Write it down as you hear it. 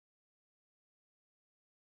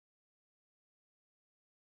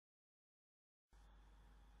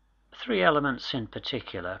Three elements in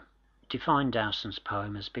particular define Dowson's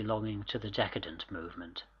poem as belonging to the decadent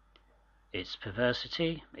movement: its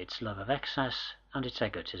perversity, its love of excess, and its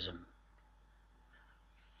egotism.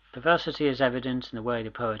 Perversity is evident in the way the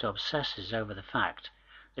poet obsesses over the fact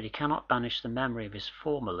that he cannot banish the memory of his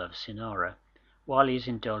former love, Cynara, while he is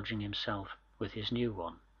indulging himself with his new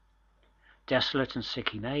one. Desolate and sick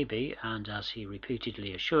he may be, and as he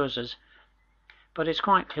repeatedly assures us, but it's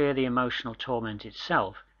quite clear the emotional torment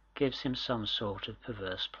itself gives him some sort of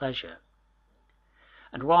perverse pleasure.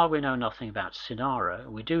 And while we know nothing about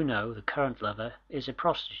Cynara, we do know the current lover is a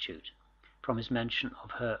prostitute, from his mention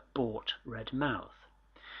of her bought red mouth,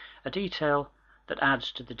 a detail that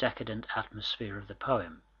adds to the decadent atmosphere of the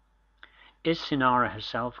poem. Is Cynara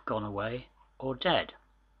herself gone away or dead?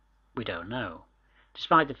 We don't know,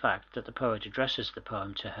 despite the fact that the poet addresses the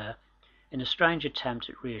poem to her in a strange attempt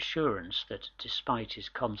at reassurance that, despite his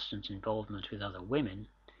constant involvement with other women,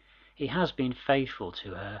 he has been faithful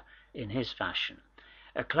to her in his fashion,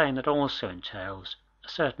 a claim that also entails a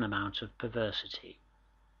certain amount of perversity.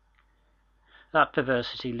 That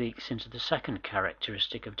perversity leaks into the second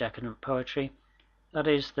characteristic of decadent poetry, that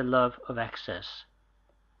is, the love of excess.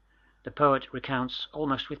 The poet recounts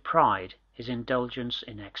almost with pride his indulgence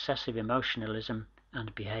in excessive emotionalism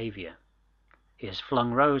and behaviour. He has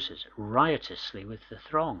flung roses riotously with the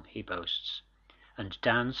throng, he boasts, and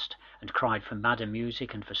danced and cried for madder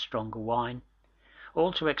music and for stronger wine,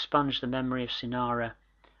 all to expunge the memory of Cynara,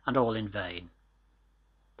 and all in vain.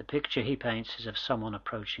 The picture he paints is of someone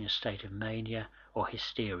approaching a state of mania or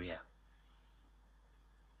hysteria.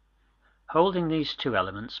 Holding these two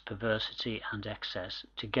elements, perversity and excess,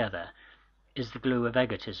 together is the glue of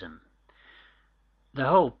egotism. The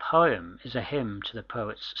whole poem is a hymn to the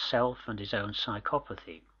poet's self and his own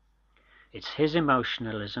psychopathy. It's his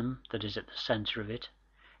emotionalism that is at the centre of it,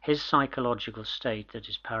 his psychological state that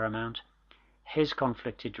is paramount, his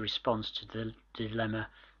conflicted response to the dilemma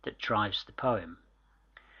that drives the poem.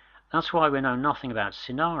 That's why we know nothing about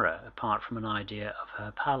Cynara apart from an idea of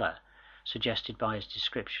her pallor, suggested by his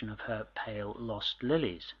description of her pale lost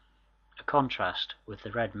lilies, a contrast with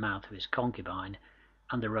the red mouth of his concubine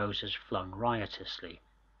and the roses flung riotously,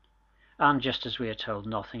 and just as we are told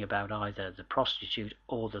nothing about either the prostitute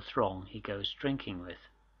or the throng he goes drinking with.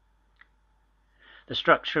 The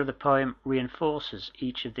structure of the poem reinforces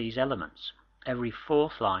each of these elements. Every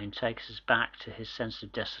fourth line takes us back to his sense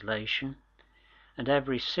of desolation, and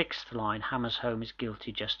every sixth line hammers home his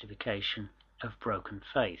guilty justification of broken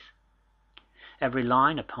faith. Every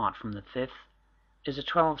line, apart from the fifth, is a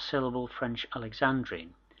 12-syllable French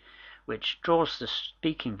alexandrine, which draws the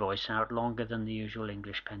speaking voice out longer than the usual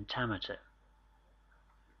English pentameter.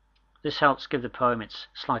 This helps give the poem its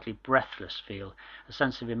slightly breathless feel, a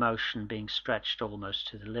sense of emotion being stretched almost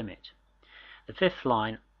to the limit. The fifth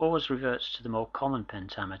line always reverts to the more common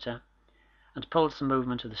pentameter and pulls the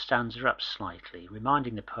movement of the stanza up slightly,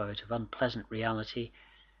 reminding the poet of unpleasant reality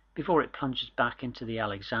before it plunges back into the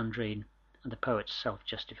alexandrine and the poet's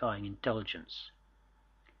self-justifying indulgence.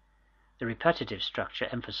 The repetitive structure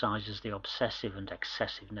emphasizes the obsessive and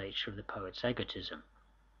excessive nature of the poet's egotism.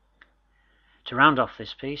 To round off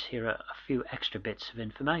this piece, here are a few extra bits of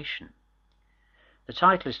information. The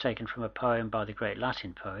title is taken from a poem by the great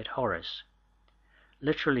Latin poet Horace.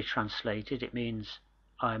 Literally translated, it means,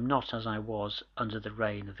 "I am not as I was under the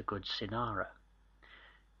reign of the good Cynara."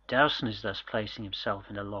 Dowson is thus placing himself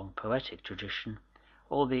in a long poetic tradition,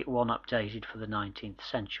 albeit one updated for the 19th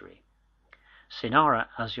century. Cynara,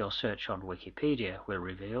 as your search on Wikipedia will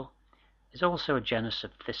reveal, is also a genus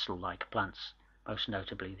of thistle-like plants, most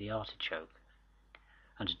notably the artichoke.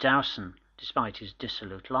 And Dowson, despite his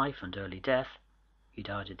dissolute life and early death, he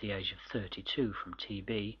died at the age of 32 from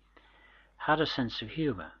TB, had a sense of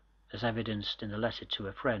humour, as evidenced in a letter to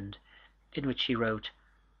a friend, in which he wrote,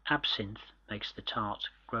 "Absinthe makes the tart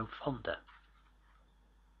grow fonder."